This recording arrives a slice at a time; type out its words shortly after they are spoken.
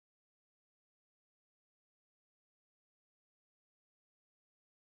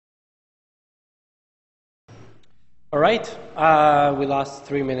All right, we lost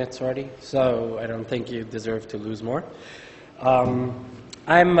 3 minutes already, so I don't think you deserve to lose more.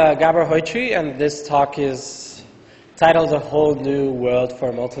 I'm Gabor Hojtsy, and this talk is titled A Whole New World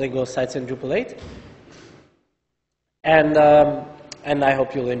for Multilingual Sites in Drupal 8. And I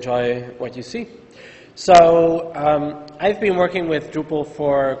hope you'll enjoy what you see. So I've been working with Drupal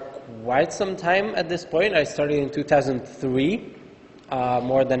for quite some time at this point. I started in 2003,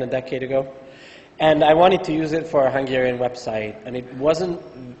 more than a decade ago. And I wanted to use it for a Hungarian website, and it wasn't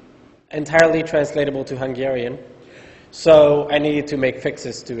entirely translatable to Hungarian. So I needed to make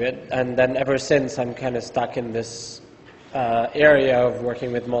fixes to it, and then ever since I'm kind of stuck in this area of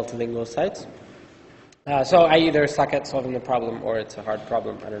working with multilingual sites. So I either suck at solving the problem or it's a hard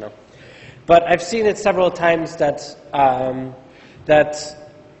problem, I don't know. But I've seen it several times that, that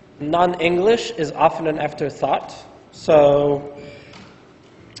non-English is often an afterthought. So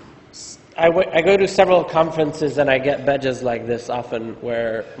I go to several conferences and I get badges like this often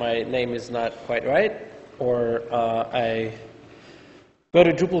where my name is not quite right, or I go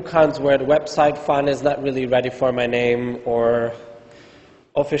to Drupalcamp where the website font is not really ready for my name, or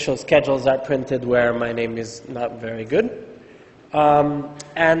official schedules are printed where my name is not very good.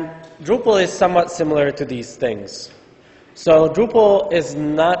 And Drupal is somewhat similar to these things. So Drupal is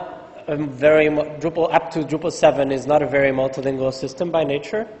not a Drupal up to Drupal 7 is not a very multilingual system by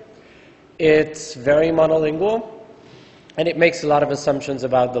nature. It's very monolingual, and it makes a lot of assumptions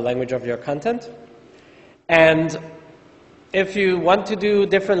about the language of your content. And if you want to do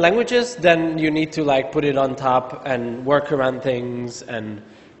different languages, then you need to put it on top and work around things and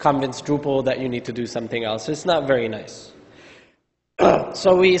convince Drupal that you need to do something else. It's not very nice.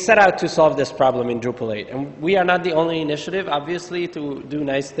 So we set out to solve this problem in Drupal 8. And we are not the only initiative, obviously, to do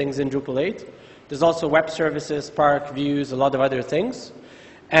nice things in Drupal 8. There's also web services, Spark, views, a lot of other things.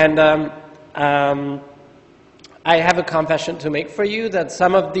 And I have a confession to make for you that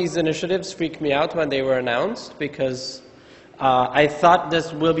some of these initiatives freaked me out when they were announced, because I thought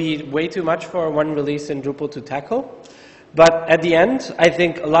this will be way too much for one release in Drupal to tackle. But at the end, I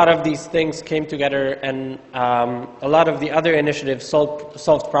think a lot of these things came together, and a lot of the other initiatives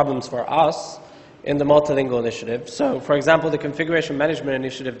solved problems for us in the multilingual initiative. So, for example, the configuration management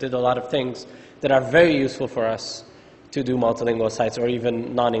initiative did a lot of things that are very useful for us to do multilingual sites or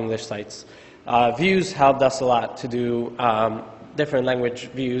even non-English sites. Views helped us a lot to do different language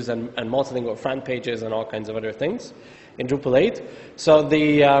views and multilingual front pages and all kinds of other things in Drupal 8. So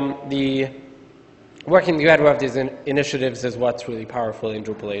the working together of these initiatives is what's really powerful in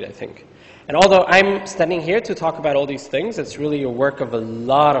Drupal 8, I think. And although I'm standing here to talk about all these things, it's really a work of a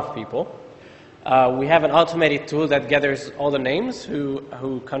lot of people. We have an automated tool that gathers all the names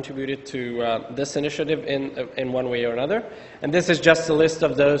who contributed to this initiative in one way or another. And this is just a list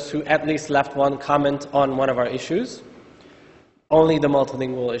of those who at least left one comment on one of our issues, only the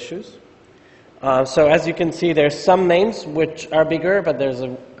multilingual issues. So as you can see, there's some names which are bigger, but there's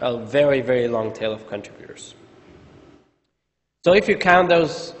a very, very long tail of contributors. So if you count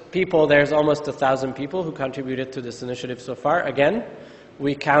those people, there's almost 1,000 people who contributed to this initiative so far. Again,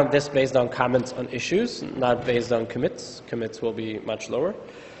 we count this based on comments on issues, not based on commits. Commits will be much lower.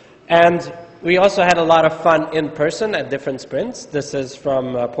 And we also had a lot of fun in person at different sprints. This is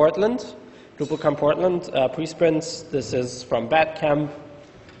from Portland, Drupalcamp Portland, pre-sprints. This is from Camp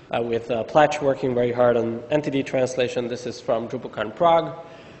with Pletch working very hard on entity translation. This is from Drupalcamp Prague.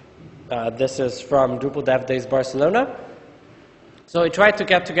 This is from Drupal Dev Days Barcelona. So we tried to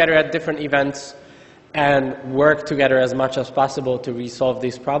get together at different events and work together as much as possible to resolve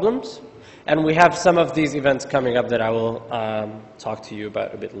these problems. And we have some of these events coming up that I will talk to you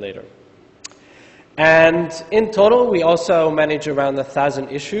about a bit later. And in total, we also manage around 1,000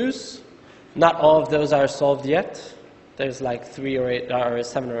 issues. Not all of those are solved yet. There's like 700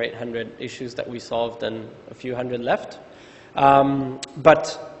 or 800 issues that we solved and a few hundred left.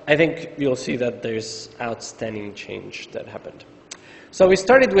 But I think you'll see that there's outstanding change that happened. So we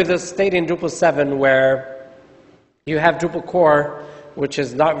started with a state in Drupal 7 where you have Drupal core, which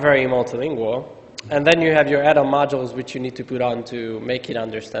is not very multilingual, and then you have your add-on modules which you need to put on to make it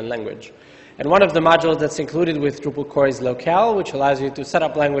understand language. And one of the modules that's included with Drupal core is locale, which allows you to set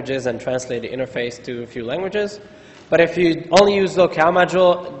up languages and translate the interface to a few languages. But if you only use locale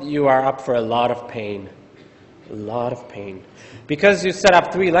module, you are up for a lot of pain. A lot of pain. Because you set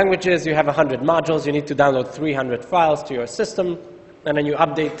up 3 languages, you have 100 modules, you need to download 300 files to your system. And then you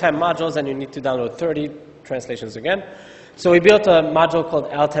update 10 modules, and you need to download 30 translations again. So we built a module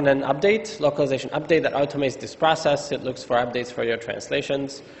called LTNN Update, localization update, that automates this process. It looks for updates for your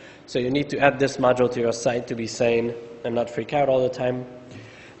translations. So you need to add this module to your site to be sane and not freak out all the time.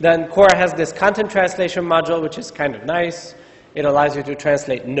 Then core has this content translation module, which is kind of nice. It allows you to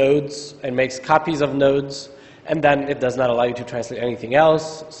translate nodes and makes copies of nodes. And then it does not allow you to translate anything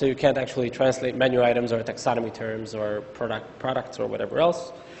else. So you can't actually translate menu items or taxonomy terms or products or whatever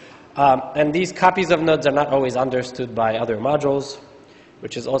else. And these copies of nodes are not always understood by other modules,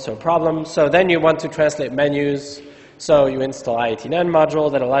 which is also a problem. So then you want to translate menus. So you install i18n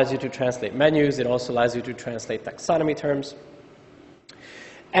module that allows you to translate menus. It also allows you to translate taxonomy terms.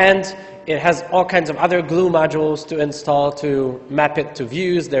 And it has all kinds of other glue modules to install to map it to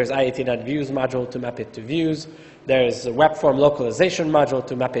views. There's i18n views module to map it to views. There's a web form localization module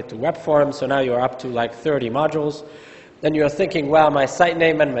to map it to web form. So now you're up to like 30 modules. Then you're thinking, well, my site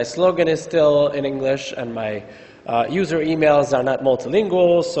name and my slogan is still in English, and my user emails are not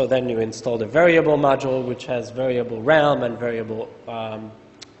multilingual. So then you install the variable module, which has variable realm and variable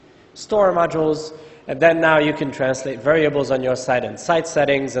store modules. And then now you can translate variables on your site and site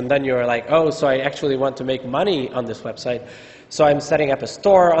settings. And then you're like, oh, so I actually want to make money on this website. So I'm setting up a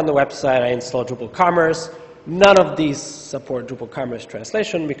store on the website. I install Drupal Commerce. None of these support Drupal Commerce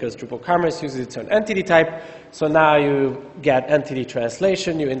translation because Drupal Commerce uses its own entity type. So now you get entity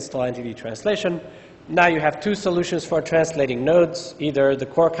translation. You install entity translation. Now you have two solutions for translating nodes, either the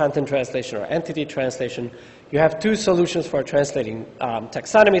core content translation or entity translation. You have two solutions for translating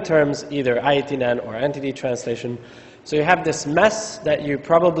taxonomy terms, either i18n or entity translation. So you have this mess that you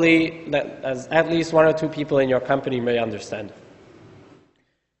probably, as at least one or two people in your company may understand.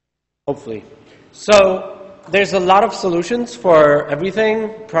 Hopefully. So there's a lot of solutions for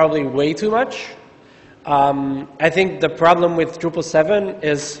everything, probably way too much. I think the problem with Drupal 7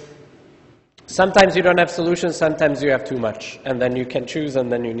 is sometimes you don't have solutions, sometimes you have too much. And then you can choose, and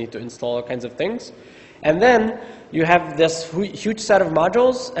then you need to install all kinds of things. And then you have this huge set of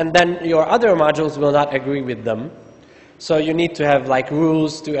modules, and then your other modules will not agree with them. So you need to have like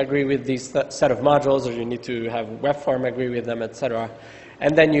rules to agree with these set of modules, or you need to have web form agree with them, etc.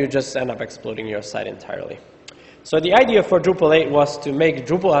 And then you just end up exploding your site entirely. So the idea for Drupal 8 was to make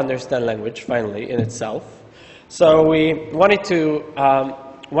Drupal understand language, finally, in itself. So we wanted to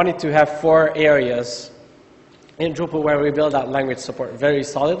have 4 areas in Drupal where we build out language support very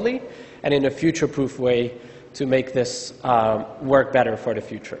solidly and in a future-proof way to make this work better for the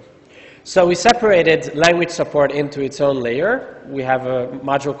future. So we separated language support into its own layer. We have a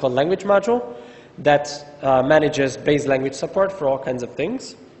module called language module that manages base language support for all kinds of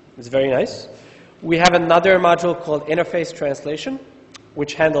things. It's very nice. We have another module called interface translation,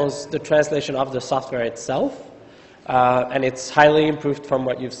 which handles the translation of the software itself. And it's highly improved from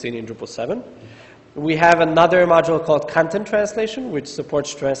what you've seen in Drupal 7. We have another module called content translation, which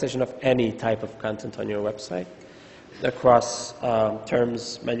supports translation of any type of content on your website across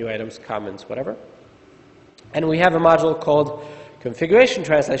terms, menu items, comments, whatever. And we have a module called configuration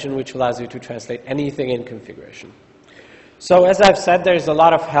translation, which allows you to translate anything in configuration. So as I've said, there's a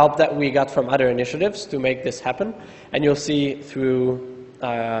lot of help that we got from other initiatives to make this happen. And you'll see through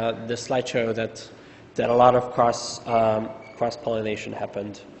the slideshow that a lot of cross-pollination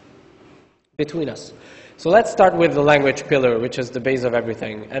happened between us. So let's start with the language pillar, which is the base of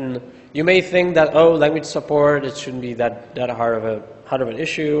everything. And you may think that, oh, language support, it shouldn't be that hard of an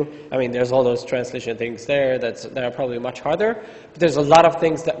issue. I mean, there's all those translation things there that are probably much harder. But there's a lot of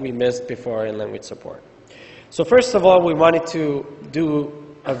things that we missed before in language support. So first of all, we wanted to do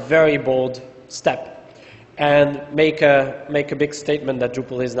a very bold step and make a big statement that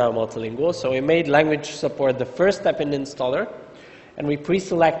Drupal is now multilingual. So we made language support the first step in the installer. And we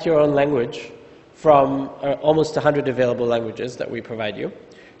pre-select your own language from almost 100 available languages that we provide you.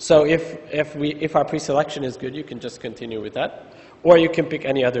 So if our pre-selection is good, you can just continue with that. Or you can pick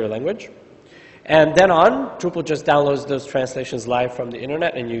any other language. And then on, Drupal just downloads those translations live from the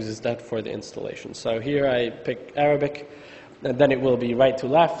internet and uses that for the installation. So here I pick Arabic, and then it will be right to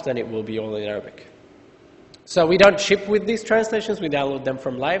left, and it will be all in Arabic. So we don't ship with these translations. We download them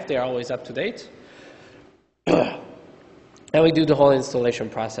from live. They are always up to date. And we do the whole installation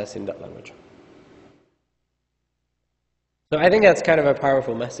process in that language. So I think that's kind of a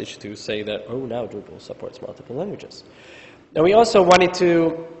powerful message to say that, oh, now Drupal supports multiple languages. And we also wanted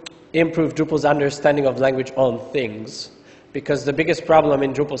to improve Drupal's understanding of language on things, because the biggest problem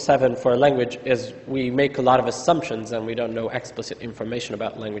in Drupal 7 for language is we make a lot of assumptions and we don't know explicit information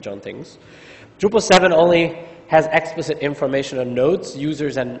about language on things. Drupal 7 only has explicit information on nodes,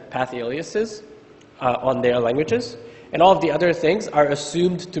 users, and path aliases on their languages. And all of the other things are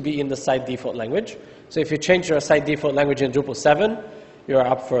assumed to be in the site default language. So if you change your site default language in Drupal 7, you're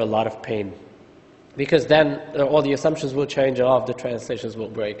up for a lot of pain. Because then all the assumptions will change, and all of the translations will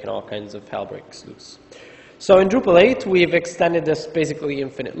break, and all kinds of hell breaks loose. So in Drupal 8, we've extended this basically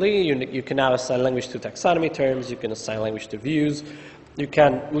infinitely. You can now assign language to taxonomy terms. You can assign language to views.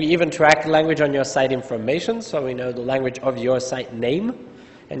 We even track language on your site information, so we know the language of your site name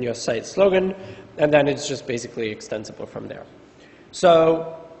and your site slogan, and then it's just basically extensible from there.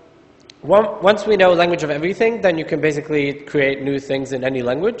 So once we know language of everything, then you can basically create new things in any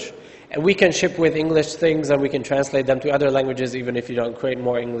language. And we can ship with English things, and we can translate them to other languages, even if you don't create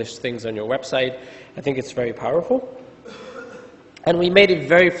more English things on your website. I think it's very powerful. And we made it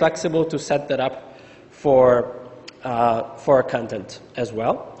very flexible to set that up for content as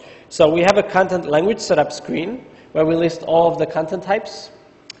well. So we have a content language setup screen where we list all of the content types,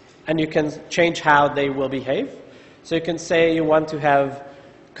 and you can change how they will behave. So you can say you want to have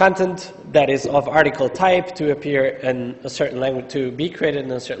content that is of article type to appear in a certain language, to be created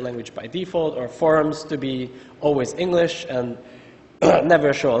in a certain language by default, or forums to be always English and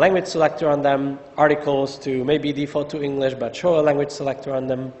never show a language selector on them, articles to maybe default to English but show a language selector on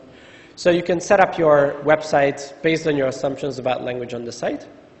them. So you can set up your website based on your assumptions about language on the site.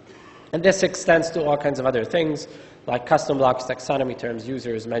 And this extends to all kinds of other things like custom blocks, taxonomy terms,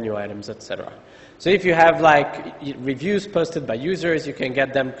 users, menu items, etc. So if you have like reviews posted by users, you can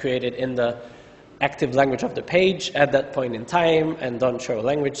get them created in the active language of the page at that point in time and don't show a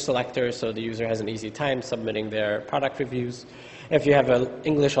language selector, so the user has an easy time submitting their product reviews. If you have an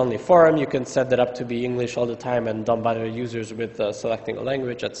English-only forum, you can set that up to be English all the time and don't bother users with selecting a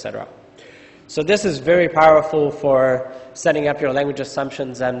language, etc. So this is very powerful for setting up your language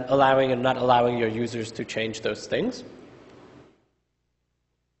assumptions and allowing and not allowing your users to change those things.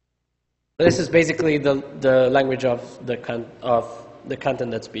 This is basically the language of the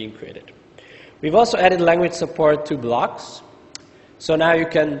content that's being created. We've also added language support to blocks. So now you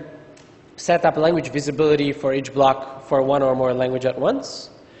can set up language visibility for each block for one or more language at once.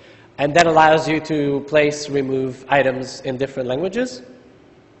 And that allows you to place, remove items in different languages.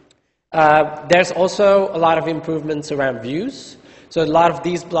 There's also a lot of improvements around views. So a lot of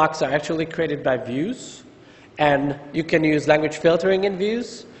these blocks are actually created by views. And you can use language filtering in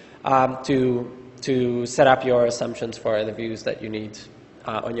views to set up your assumptions for the views that you need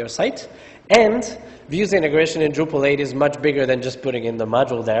on your site. And views integration in Drupal 8 is much bigger than just putting in the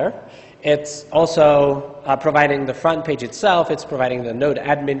module there. It's also providing the front page itself. It's providing the node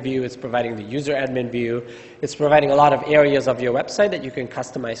admin view. It's providing the user admin view. It's providing a lot of areas of your website that you can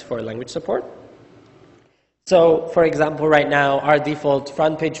customize for language support. So, for example, right now, our default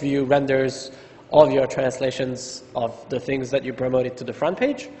front page view renders all of your translations of the things that you promoted to the front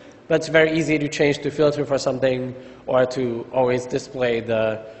page. But it's very easy to change to filter for something or to always display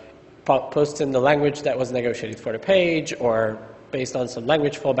the posts in the language that was negotiated for the page or based on some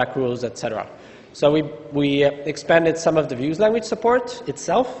language fallback rules, etc. So we expanded some of the views language support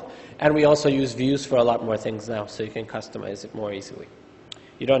itself, and we also use views for a lot more things now, so you can customize it more easily.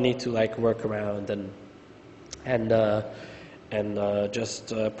 You don't need to like work around and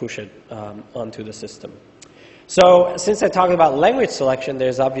just push it onto the system. So since I talked about language selection,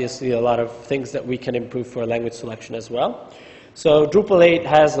 there's obviously a lot of things that we can improve for language selection as well. So Drupal 8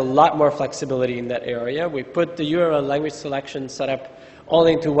 has a lot more flexibility in that area. We put the URL language selection setup all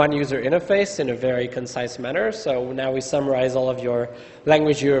into one user interface in a very concise manner. So now we summarize all of your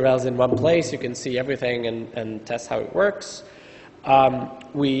language URLs in one place. You can see everything and test how it works.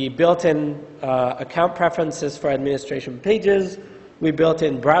 We built in account preferences for administration pages. We built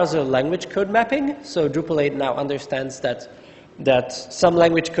in browser language code mapping. So Drupal 8 now understands that some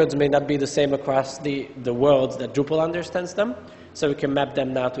language codes may not be the same across the world that Drupal understands them. So we can map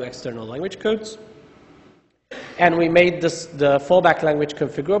them now to external language codes. And we made the fallback language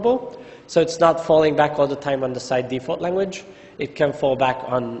configurable. So it's not falling back all the time on the site default language. It can fall back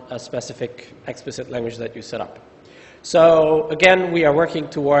on a specific explicit language that you set up. So again, we are working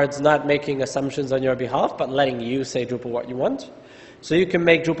towards not making assumptions on your behalf, but letting you say Drupal what you want. So you can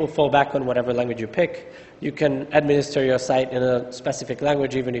make Drupal fall back on whatever language you pick. You can administer your site in a specific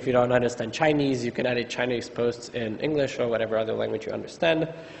language, even if you don't understand Chinese. You can edit Chinese posts in English or whatever other language you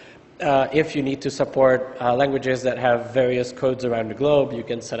understand. If you need to support languages that have various codes around the globe, you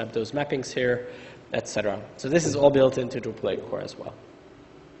can set up those mappings here, etc. So this is all built into Drupal 8 core as well.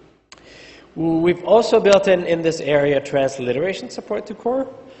 We've also built in this area transliteration support to core.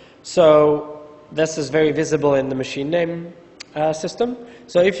 So this is very visible in the machine name system.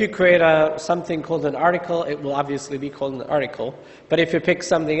 So if you create something called an article, it will obviously be called an article. But if you pick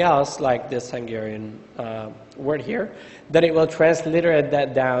something else, like this Hungarian word here, then it will transliterate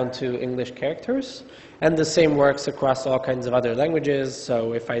that down to English characters. And the same works across all kinds of other languages.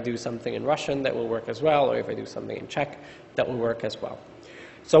 So if I do something in Russian, that will work as well. Or if I do something in Czech, that will work as well.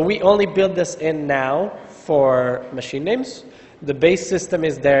 So we only build this in now for machine names. The base system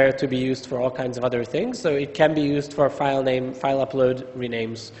is there to be used for all kinds of other things. So it can be used for file name, file upload,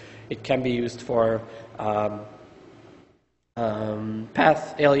 renames. It can be used for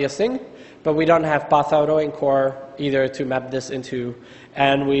path aliasing, but we don't have path auto in core either to map this into,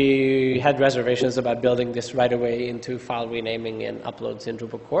 and we had reservations about building this right away into file renaming and uploads in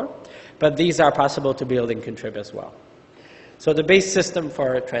Drupal core. But these are possible to build in Contrib as well. So the base system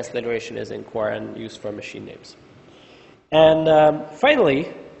for transliteration is in core and used for machine names. And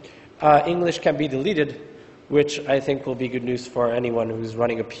finally, English can be deleted, which I think will be good news for anyone who's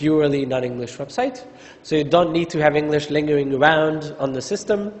running a purely non-English website. So you don't need to have English lingering around on the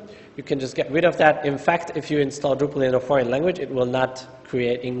system. You can just get rid of that. In fact, if you install Drupal in a foreign language, it will not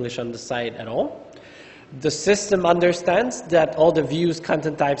create English on the site at all. The system understands that all the views,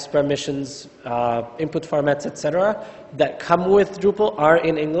 content types, permissions, input formats, etc., that come with Drupal are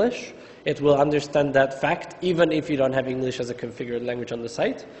in English. It will understand that fact, even if you don't have English as a configured language on the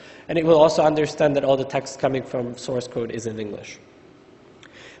site. And it will also understand that all the text coming from source code is in English.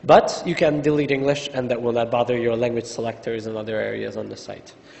 But you can delete English, and that will not bother your language selectors and other areas on the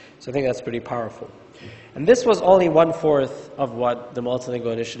site. So I think that's pretty powerful. And this was only 1/4 of what the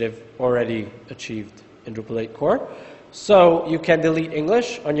multilingual initiative already achieved in Drupal 8 core. So you can delete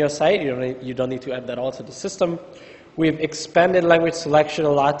English on your site. You don't need to add that all to the system. We've expanded language selection a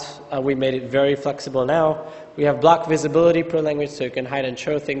lot. We made it very flexible now. We have block visibility per language, so you can hide and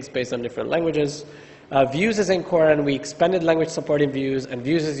show things based on different languages. Views is in core, and we expanded language support in views, and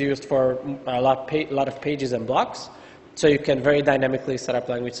views is used for a lot of pages and blocks. So you can very dynamically set up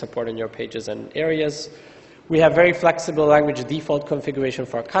language support in your pages and areas. We have very flexible language default configuration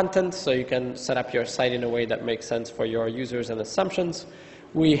for content, so you can set up your site in a way that makes sense for your users and assumptions.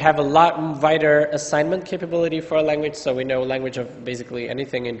 We have a lot wider assignment capability for a language, so we know language of basically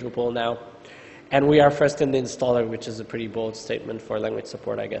anything in Drupal now. And we are first in the installer, which is a pretty bold statement for language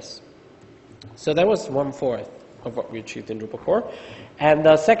support, I guess. So that was 1/4 of what we achieved in Drupal core. And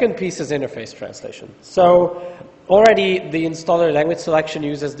the second piece is interface translation. So already the installer language selection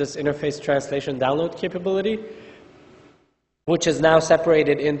uses this interface translation download capability, which is now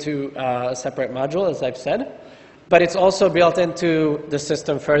separated into a separate module, as I've said. But it's also built into the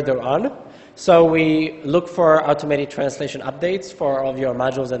system further on. So we look for automated translation updates for all of your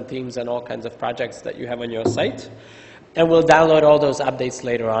modules and themes and all kinds of projects that you have on your site. And we'll download all those updates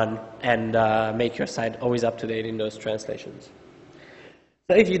later on and make your site always up to date in those translations.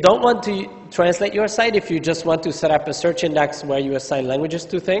 So if you don't want to translate your site, if you just want to set up a search index where you assign languages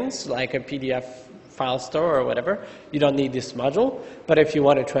to things, like a PDF file store or whatever, you don't need this module. But if you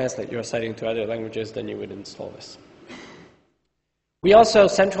want to translate your site into other languages, then you would install this. We also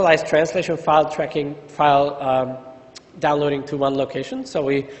centralize translation file tracking, downloading to one location. So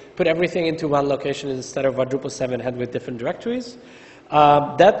we put everything into one location instead of what Drupal 7 had with different directories.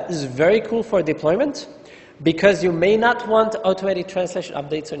 That is very cool for deployment, because you may not want automated translation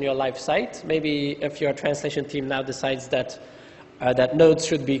updates on your live site. Maybe if your translation team now decides that that nodes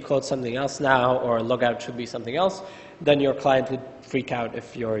should be called something else now, or logout should be something else, then your client would freak out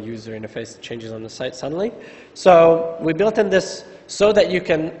if your user interface changes on the site suddenly. So we built in this so that you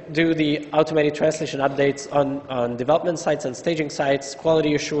can do the automated translation updates on development sites and staging sites,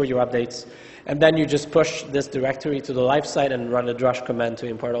 quality assure your updates, and then you just push this directory to the live site and run a drush command to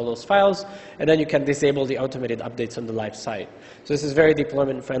import all those files, and then you can disable the automated updates on the live site. So this is very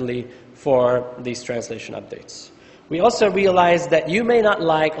deployment friendly for these translation updates. We also realized that you may not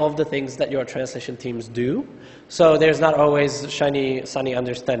like all of the things that your translation teams do. So there's not always shiny, sunny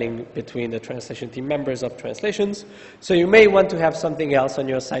understanding between the translation team members of translations. So you may want to have something else on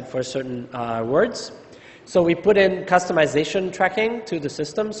your site for certain words. So we put in customization tracking to the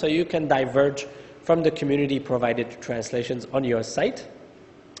system, so you can diverge from the community provided translations on your site.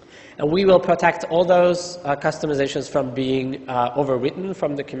 And we will protect all those customizations from being overwritten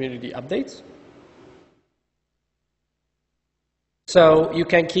from the community updates. So you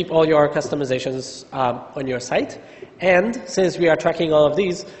can keep all your customizations on your site. And since we are tracking all of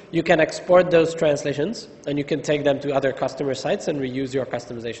these, you can export those translations, and you can take them to other customer sites and reuse your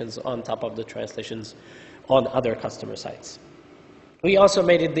customizations on top of the translations on other customer sites. We also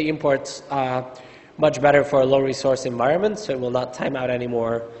made the imports much better for a low-resource environment, so it will not time out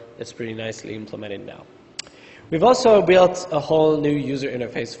anymore. It's pretty nicely implemented now. We've also built a whole new user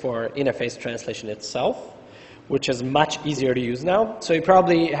interface for interface translation itself, which is much easier to use now. So you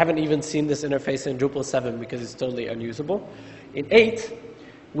probably haven't even seen this interface in Drupal 7 because it's totally unusable. In 8,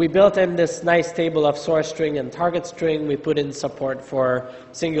 we built in this nice table of source string and target string. We put in support for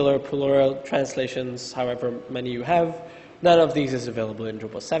singular, plural translations, however many you have. None of these is available in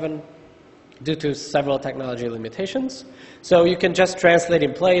Drupal 7 due to several technology limitations. So you can just translate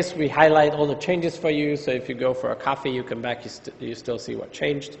in place. We highlight all the changes for you. So if you go for a coffee, you come back, you still see what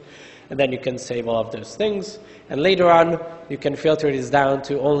changed. And then you can save all of those things. And later on, you can filter this down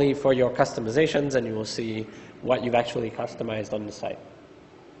to only for your customizations, and you will see what you've actually customized on the site.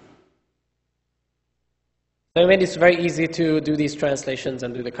 So I made it very easy to do these translations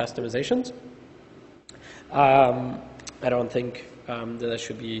and do the customizations. I don't think that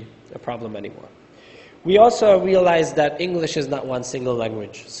should be a problem anymore. We also realized that English is not one single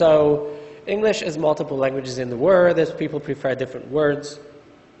language. So English is multiple languages in the world. There's people prefer different words.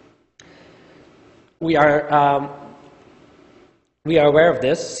 We are aware of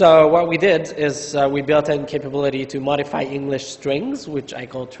this. So what we did is we built in capability to modify English strings, which I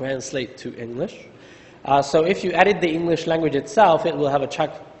call translate to English. So if you edit the English language itself, it will have a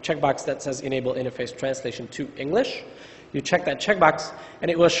checkbox that says enable interface translation to English. You check that checkbox, and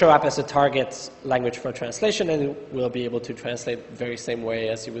it will show up as a target language for translation, and it will be able to translate the very same way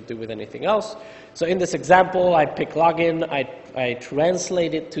as you would do with anything else. So in this example, I pick login, I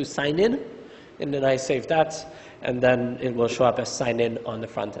translate it to sign in, and then I save that, and then it will show up as sign in on the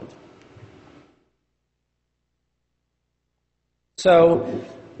front end. So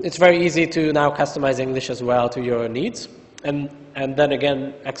it's very easy to now customize English as well to your needs. And then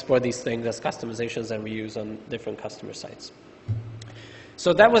again, export these things as customizations and reuse on different customer sites.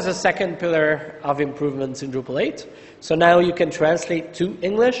 So that was the second pillar of improvements in Drupal 8. So now you can translate to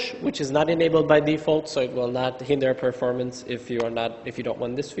English, which is not enabled by default, so it will not hinder performance if you don't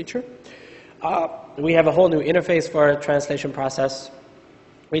want this feature. We have a whole new interface for our translation process.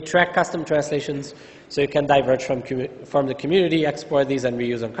 We track custom translations, so you can diverge from the community, export these, and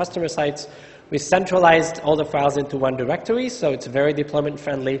reuse on customer sites. We centralized all the files into one directory, so it's very deployment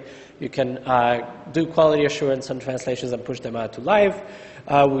friendly. You can do quality assurance on translations and push them out to live.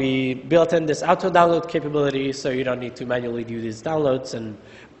 We built in this auto download capability, so you don't need to manually do these downloads, and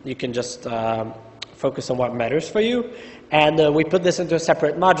you can just focus on what matters for you. And we put this into a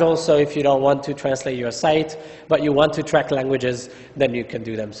separate module, so if you don't want to translate your site, but you want to track languages, then you can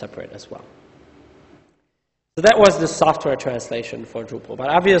do them separate as well. So that was the software translation for Drupal. But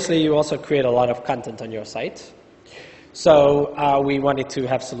obviously, you also create a lot of content on your site. So we wanted to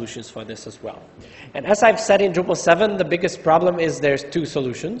have solutions for this as well. And as I've said in Drupal 7, the biggest problem is there's two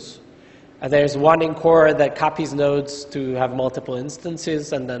solutions. There's one in core that copies nodes to have multiple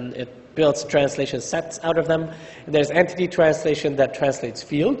instances, and then it builds translation sets out of them. And there's entity translation that translates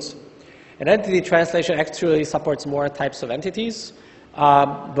fields. And entity translation actually supports more types of entities.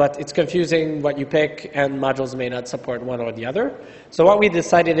 But it's confusing what you pick, and modules may not support one or the other. So what we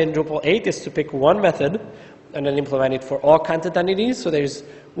decided in Drupal 8 is to pick one method and then implement it for all content entities. So there's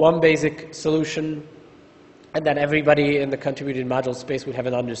one basic solution, and then everybody in the contributed module space would have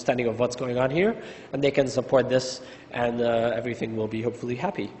an understanding of what's going on here, and they can support this, and everything will be hopefully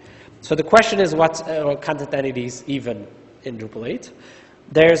happy. So the question is, what's content entities even in Drupal 8?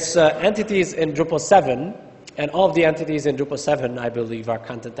 There's entities in Drupal 7, and all of the entities in Drupal 7, I believe, are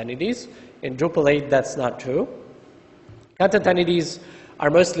content entities. In Drupal 8, that's not true. Content entities are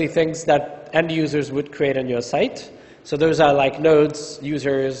mostly things that end users would create on your site. So those are like nodes,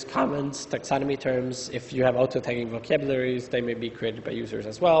 users, comments, taxonomy terms. If you have auto-tagging vocabularies, they may be created by users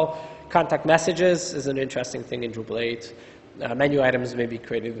as well. Contact messages is an interesting thing in Drupal 8. Menu items may be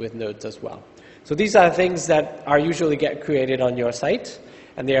created with nodes as well. So these are things that are usually get created on your site,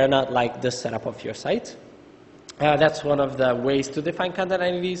 and they are not like the setup of your site. That's one of the ways to define content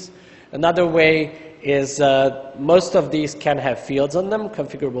entities. Another way is most of these can have fields on them,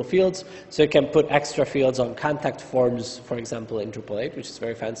 configurable fields. So you can put extra fields on contact forms, for example, in Drupal 8, which is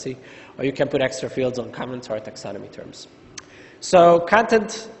very fancy. Or you can put extra fields on comments or taxonomy terms. So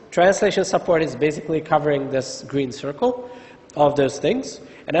content translation support is basically covering this green circle of those things.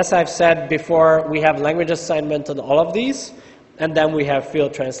 And as I've said before, we have language assignment on all of these. And then we have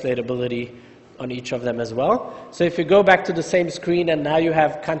field translatability on each of them as well. So if you go back to the same screen and now you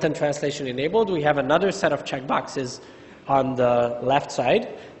have content translation enabled, we have another set of checkboxes on the left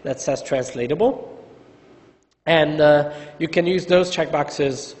side that says translatable. And you can use those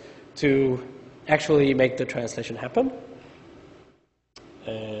checkboxes to actually make the translation happen.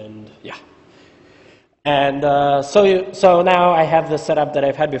 And yeah. And so now I have the setup that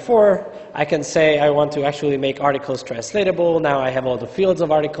I've had before. I can say I want to actually make articles translatable. Now I have all the fields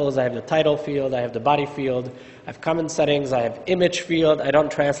of articles. I have the title field. I have the body field. I have comment settings. I have image field. I don't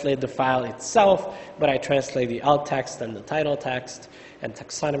translate the file itself, but I translate the alt text and the title text and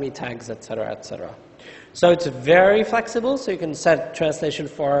taxonomy tags, etc., etc. So it's very flexible. So you can set translation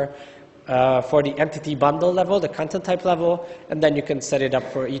for for the entity bundle level, the content type level, and then you can set it up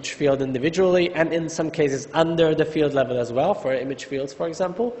for each field individually, and in some cases under the field level as well, for image fields, for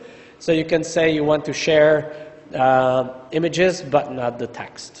example. So you can say you want to share images, but not the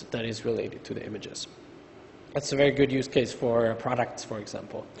text that is related to the images. That's a very good use case for products, for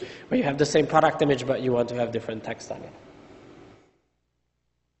example, where you have the same product image, but you want to have different text on it.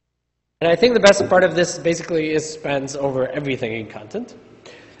 And I think the best part of this basically spans over everything in content.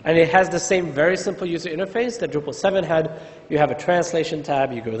 And it has the same very simple user interface that Drupal 7 had. You have a translation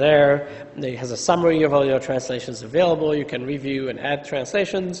tab, you go there, and it has a summary of all your translations available. You can review and add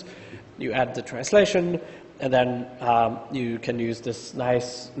translations. You add the translation, and then you can use this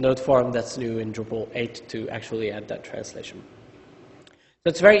nice node form that's new in Drupal 8 to actually add that translation. So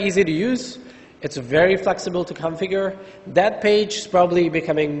it's very easy to use. It's very flexible to configure. That page is probably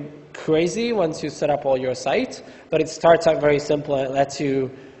becoming crazy once you set up all your site, but it starts out very simple and it lets you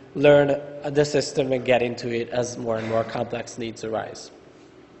learn the system and get into it as more and more complex needs arise.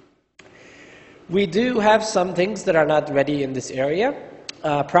 We do have some things that are not ready in this area.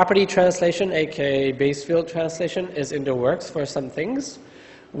 Property translation, aka base field translation, is in the works for some things.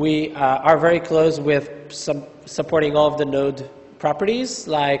 We are very close with supporting all of the node properties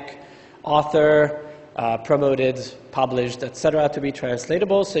like author, promoted, published, etc. to be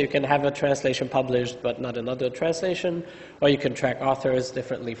translatable. So you can have a translation published but not another translation, or you can track authors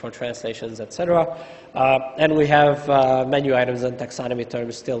differently for translations, etc. And we have menu items and taxonomy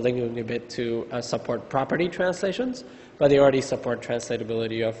terms still lingering a bit to support property translations, but they already support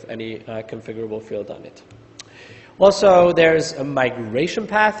translatability of any configurable field on it. Also, there's a migration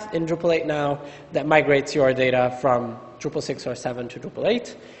path in Drupal 8 now that migrates your data from Drupal 6 or 7 to Drupal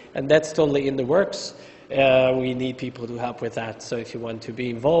 8, and that's totally in the works. We need people to help with that, so if you want to be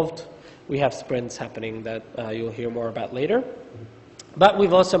involved, we have sprints happening that you'll hear more about later. But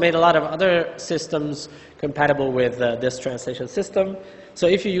we've also made a lot of other systems compatible with this translation system. So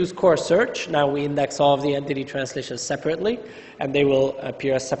if you use core search, now we index all of the entity translations separately, and they will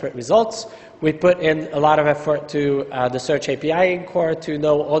appear as separate results. We put in a lot of effort to the search API in core to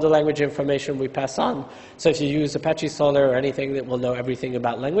know all the language information we pass on. So if you use Apache Solr or anything, that will know everything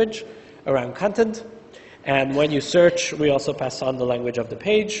about language around content. And when you search, we also pass on the language of the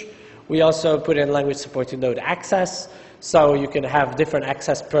page. We also put in language support to node access. So you can have different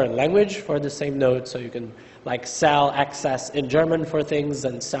access per language for the same node. So you can like sell access in German for things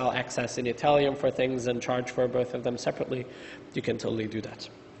and sell access in Italian for things and charge for both of them separately. You can totally do that.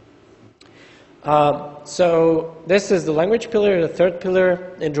 So this is the language pillar, the third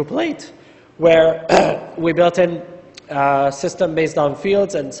pillar in Drupal 8, where we built in a system based on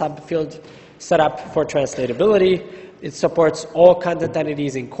fields and sub-field setup for translatability. It supports all content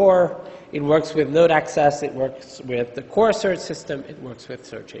entities in core. It works with node access. It works with the core search system. It works with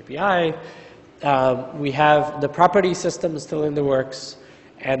search API. We have the property system still in the works,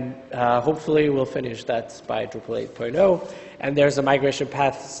 and hopefully we'll finish that by Drupal 8.0. And there's a migration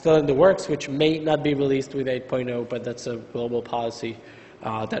path still in the works, which may not be released with 8.0, but that's a global policy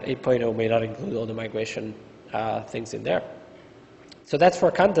that 8.0 may not include all the migration things in there. So that's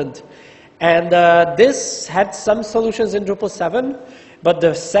for content. And this had some solutions in Drupal 7, but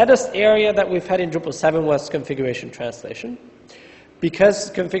the saddest area that we've had in Drupal 7 was configuration translation. Because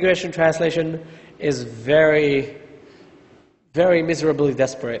configuration translation is very, very miserably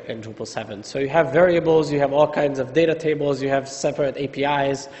desperate in Drupal 7. So you have variables, you have all kinds of data tables, you have separate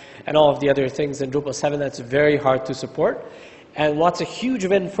APIs, and all of the other things in Drupal 7 that's very hard to support. And what's a huge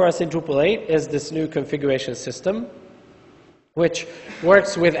win for us in Drupal 8 is this new configuration system, which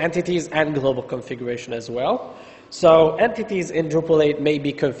works with entities and global configuration as well. So entities in Drupal 8 may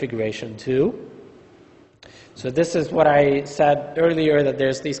be configuration too. So this is what I said earlier, that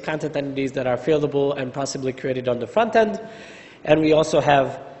there's these content entities that are fieldable and possibly created on the front end. And we also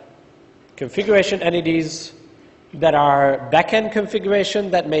have configuration entities that are backend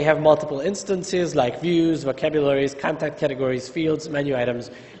configuration that may have multiple instances like views, vocabularies, content categories, fields, menu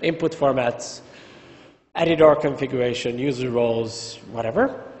items, input formats, editor configuration, user roles,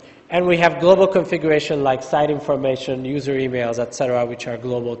 whatever. And we have global configuration like site information, user emails, etc., which are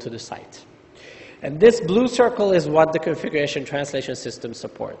global to the site. And this blue circle is what the configuration translation system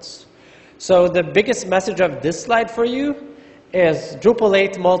supports. So the biggest message of this slide for you is Drupal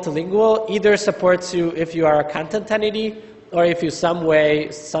 8 multilingual either supports you if you are a content entity or if you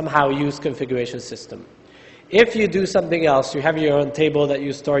somehow use configuration system. If you do something else, you have your own table that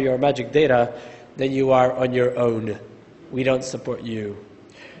you store your magic data, then you are on your own. We don't support you.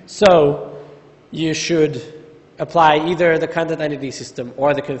 So you should apply either the content entity system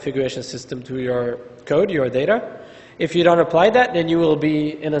or the configuration system to your code, your data. If you don't apply that, then you will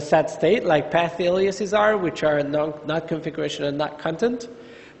be in a sad state like path aliases are, which are not configuration and not content.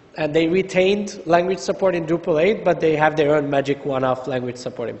 And they retained language support in Drupal 8, but they have their own magic one-off language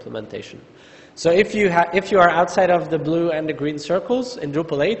support implementation. So if you are outside of the blue and the green circles in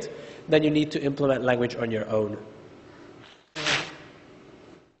Drupal 8, then you need to implement language on your own.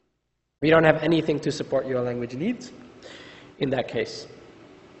 We don't have anything to support your language needs in that case.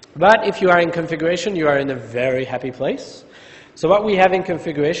 But if you are in configuration, you are in a very happy place. So what we have in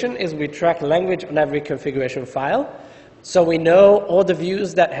configuration is we track language on every configuration file. So we know all the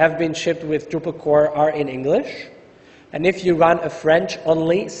views that have been shipped with Drupal core are in English. And if you run a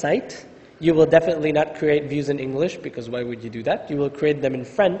French-only site, you will definitely not create views in English, because why would you do that? You will create them in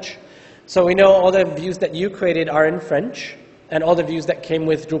French. So we know all the views that you created are in French, and all the views that came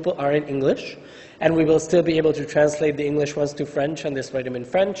with Drupal are in English. And we will still be able to translate the English ones to French and display them in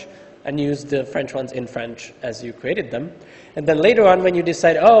French, and use the French ones in French as you created them. And then later on, when you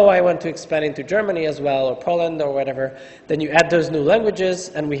decide, oh, I want to expand into Germany as well, or Poland, or whatever, then you add those new languages,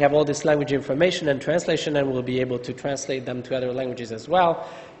 and we have all this language information and translation, and we'll be able to translate them to other languages as well.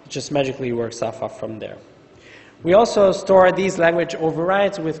 It just magically works off from there. We also store these language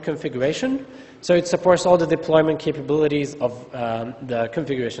overrides with configuration. So it supports all the deployment capabilities of the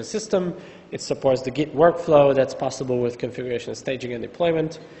configuration system. It supports the Git workflow that's possible with configuration staging and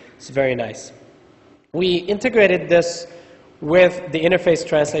deployment. It's very nice. We integrated this with the interface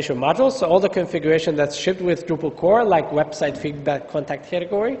translation module. So all the configuration that's shipped with Drupal core, like website feedback contact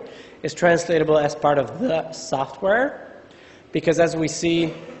category, is translatable as part of the software. Because as we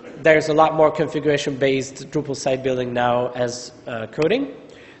see, there's a lot more configuration-based Drupal site building now as coding.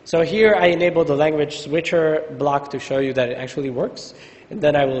 So here I enable the language switcher block to show you that it actually works. And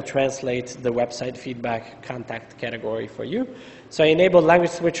then I will translate the website feedback contact category for you. So I enable language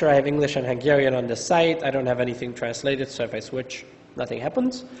switcher. I have English and Hungarian on the site. I don't have anything translated, so if I switch, nothing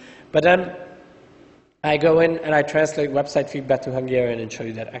happens. But then I go in and I translate website feedback to Hungarian and show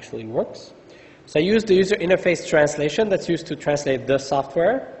you that actually works. So I use the user interface translation that's used to translate the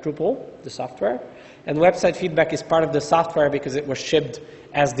software, Drupal, the software. And website feedback is part of the software because it was shipped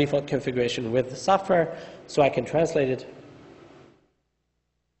as default configuration with the software. So I can translate it.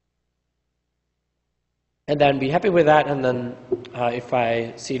 And then be happy with that. And then if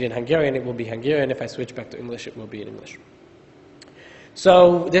I see it in Hungarian, it will be Hungarian. If I switch back to English, it will be in English.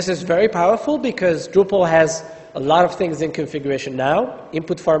 So this is very powerful because Drupal has a lot of things in configuration now.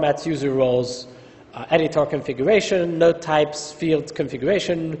 Input formats, user roles, editor configuration, node types, field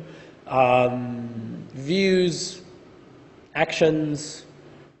configuration, views, actions,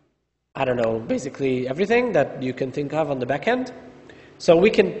 I don't know, basically everything that you can think of on the back end. So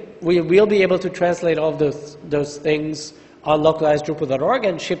we will be able to translate all of those things on localized.drupal.org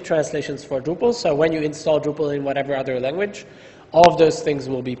and ship translations for Drupal. So when you install Drupal in whatever other language, all of those things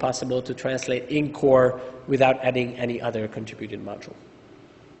will be possible to translate in core without adding any other contributed module.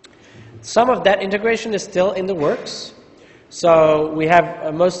 Some of that integration is still in the works. So we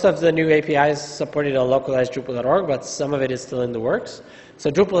have most of the new APIs supported on localized.drupal.org, but some of it is still in the works. So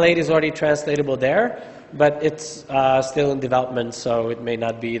Drupal 8 is already translatable there, but it's still in development, so it may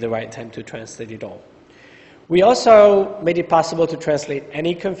not be the right time to translate it all. We also made it possible to translate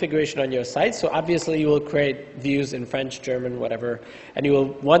any configuration on your site. So obviously you will create views in French, German, whatever, and you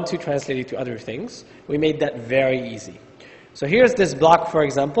will want to translate it to other things. We made that very easy. So here's this block, for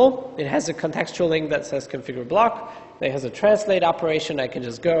example. It has a contextual link that says configure block. It has a translate operation. I can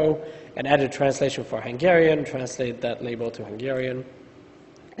just go and add a translation for Hungarian, translate that label to Hungarian.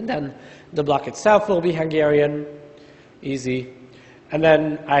 And then the block itself will be Hungarian, easy. And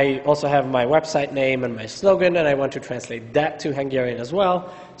then I also have my website name and my slogan, and I want to translate that to Hungarian as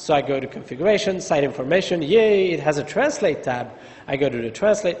well. So I go to configuration, site information, yay, it has a translate tab. I go to the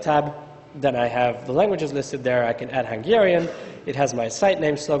translate tab, then I have the languages listed there. I can add Hungarian. It has my site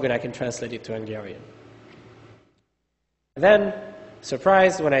name, slogan, I can translate it to Hungarian. And then,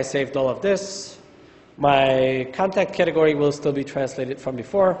 surprise, when I saved all of this, my contact category will still be translated from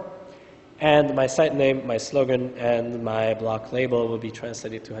before. And my site name, my slogan, and my block label will be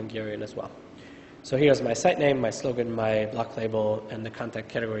translated to Hungarian as well. So here's my site name, my slogan, my block label, and the contact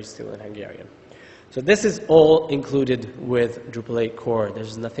category is still in Hungarian. So this is all included with Drupal 8 core.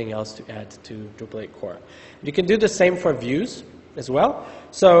 There's nothing else to add to Drupal 8 core. You can do the same for views as well.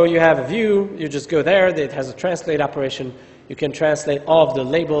 So you have a view, you just go there, it has a translate operation. You can translate all of the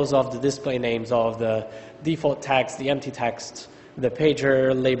labels, all of the display names, all of the default tags, the empty text, the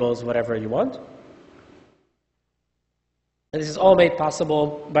pager, labels, whatever you want. And this is all made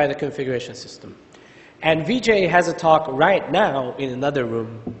possible by the configuration system. And VJ has a talk right now in another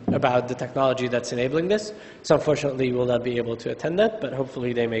room about the technology that's enabling this. So unfortunately, you will not be able to attend that, but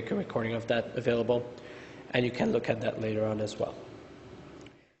hopefully they make a recording of that available. And you can look at that later on as well.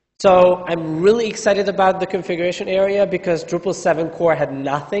 So I'm really excited about the configuration area because Drupal 7 core had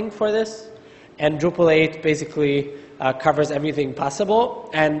nothing for this. And Drupal 8 basically covers everything possible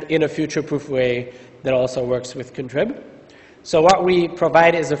and in a future-proof way that also works with Contrib. So what we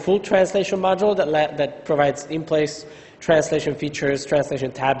provide is a full translation module that provides in-place translation features,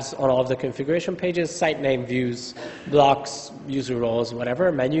 translation tabs on all of the configuration pages, site name, views, blocks, user roles,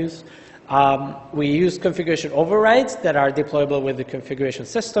 whatever, menus. We use configuration overrides that are deployable with the configuration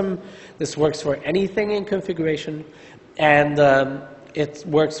system. This works for anything in configuration. And it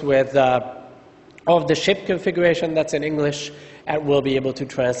works with all of the ship configuration that's in English, and we'll be able to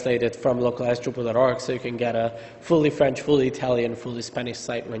translate it from localized-drupal.org so you can get a fully French, fully Italian, fully Spanish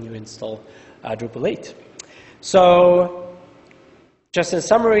site when you install Drupal 8. So just in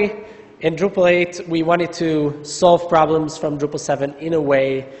summary, in Drupal 8, we wanted to solve problems from Drupal 7 in a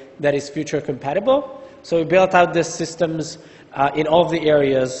way that is future compatible. So we built out the systems in all of the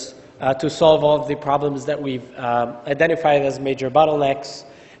areas to solve all of the problems that we've identified as major bottlenecks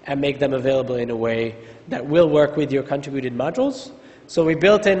and make them available in a way that will work with your contributed modules. So we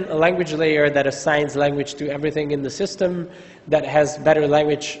built in a language layer that assigns language to everything in the system, that has better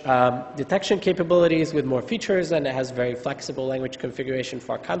language detection capabilities with more features, and it has very flexible language configuration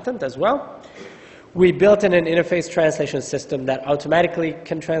for content as well. We built in an interface translation system that automatically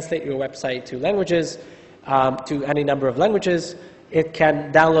can translate your website to languages, to any number of languages. It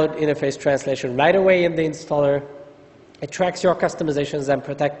can download interface translation right away in the installer. It tracks your customizations and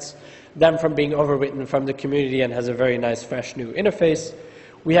protects them from being overwritten from the community and has a very nice, fresh new interface.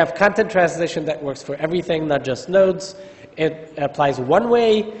 We have content translation that works for everything, not just nodes. It applies one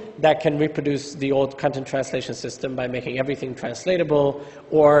way that can reproduce the old content translation system by making everything translatable,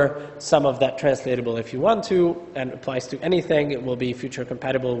 or some of that translatable if you want to, and applies to anything. It will be future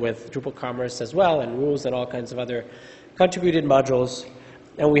compatible with Drupal Commerce as well, and rules and all kinds of other contributed modules.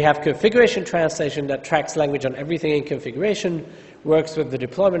 And we have configuration translation that tracks language on everything in configuration, works with the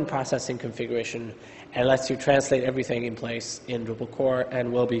deployment process in configuration, and lets you translate everything in place in Drupal core,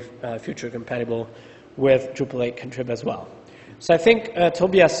 and will be future compatible with Drupal 8 Contrib as well. So I think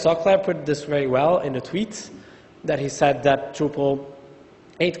Tobias Stockler put this very well in a tweet, that he said that Drupal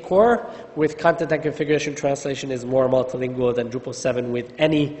 8 core with content and configuration translation is more multilingual than Drupal 7 with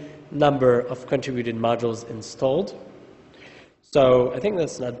any number of contributed modules installed. So I think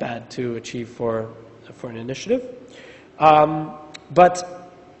that's not bad to achieve for an initiative.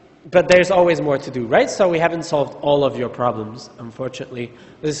 But there's always more to do, right? So we haven't solved all of your problems, unfortunately.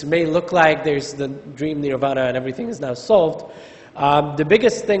 This may look like there's the dream nirvana and everything is now solved. The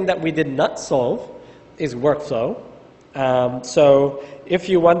biggest thing that we did not solve is workflow. So if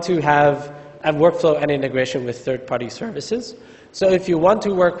you want to have workflow and integration with third-party services, so if you want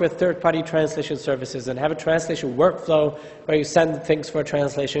to work with third-party translation services and have a translation workflow where you send things for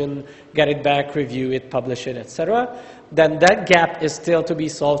translation, get it back, review it, publish it, etc., then that gap is still to be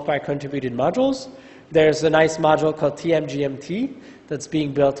solved by contributed modules. There's a nice module called TMGMT that's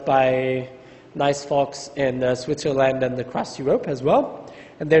being built by nice folks in Switzerland and across Europe as well.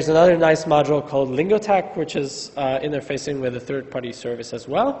 And there's another nice module called Lingotech, which is interfacing with a third-party service as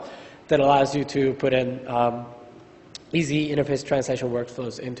well, that allows you to put in easy interface translation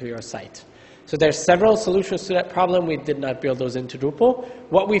workflows into your site. So there's several solutions to that problem. We did not build those into Drupal.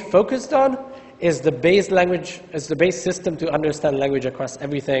 What we focused on is the base language, is the base system to understand language across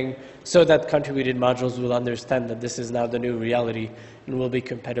everything, so that contributed modules will understand that this is now the new reality and will be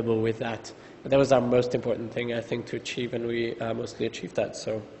compatible with that. But that was our most important thing, I think, to achieve, and we mostly achieved that.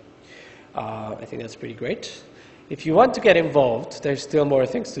 So I think that's pretty great. If you want to get involved, there's still more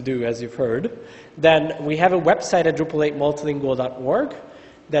things to do, as you've heard. Then we have a website at Drupal8multilingual.org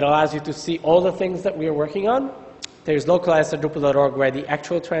that allows you to see all the things that we are working on. There's localized.drupal.org where the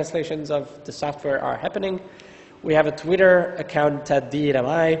actual translations of the software are happening. We have a Twitter account at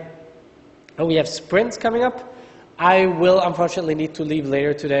DMI, and we have sprints coming up. I will unfortunately need to leave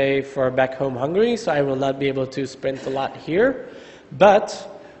later today for back home Hungary, so I will not be able to sprint a lot here. But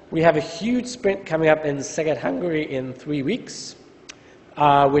we have a huge sprint coming up in Szeged, Hungary in 3 weeks,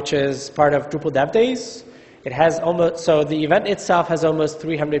 which is part of Drupal Dev Days. It has so the event itself has almost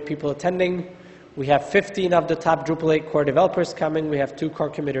 300 people attending. We have 15 of the top Drupal 8 core developers coming. We have 2 core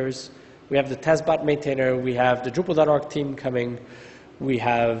committers. We have the testbot maintainer. We have the Drupal.org team coming. We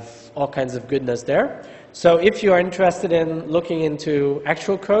have all kinds of goodness there. So if you are interested in looking into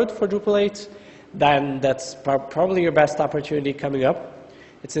actual code for Drupal 8, then that's probably your best opportunity coming up.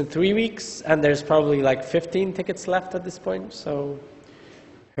 It's in 3 weeks, and there's probably like 15 tickets left at this point, so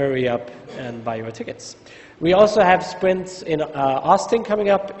hurry up and buy your tickets. We also have sprints in Austin coming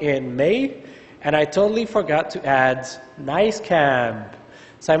up in May, and I totally forgot to add NiceCamp.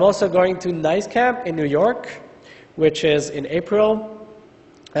 So I'm also going to NiceCamp in New York, which is in April.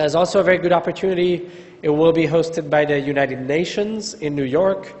 It's also a very good opportunity. It will be hosted by the United Nations in New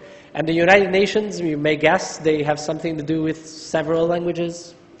York. And the United Nations, you may guess, they have something to do with several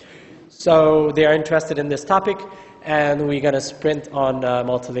languages. So they are interested in this topic, and we're going to sprint on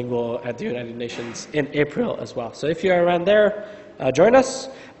multilingual at the United Nations in April as well. So if you're around there, join us.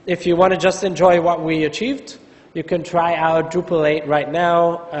 If you want to just enjoy what we achieved, you can try out Drupal 8 right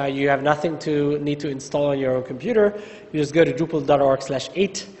now. You have nothing to need to install on your own computer. You just go to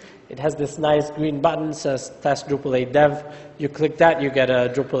drupal.org/8. It has this nice green button, says Test Drupal 8 Dev. You click that, you get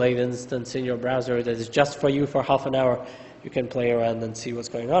a Drupal 8 instance in your browser that is just for you for half an hour. You can play around and see what's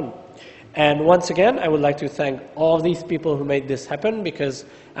going on. And once again, I would like to thank all of these people who made this happen, because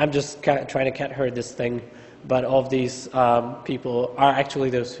I'm just trying to cat herd this thing. But all of these people are actually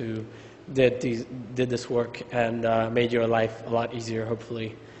those who did this work and made your life a lot easier,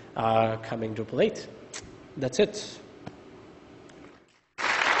 hopefully, coming Drupal 8. That's it.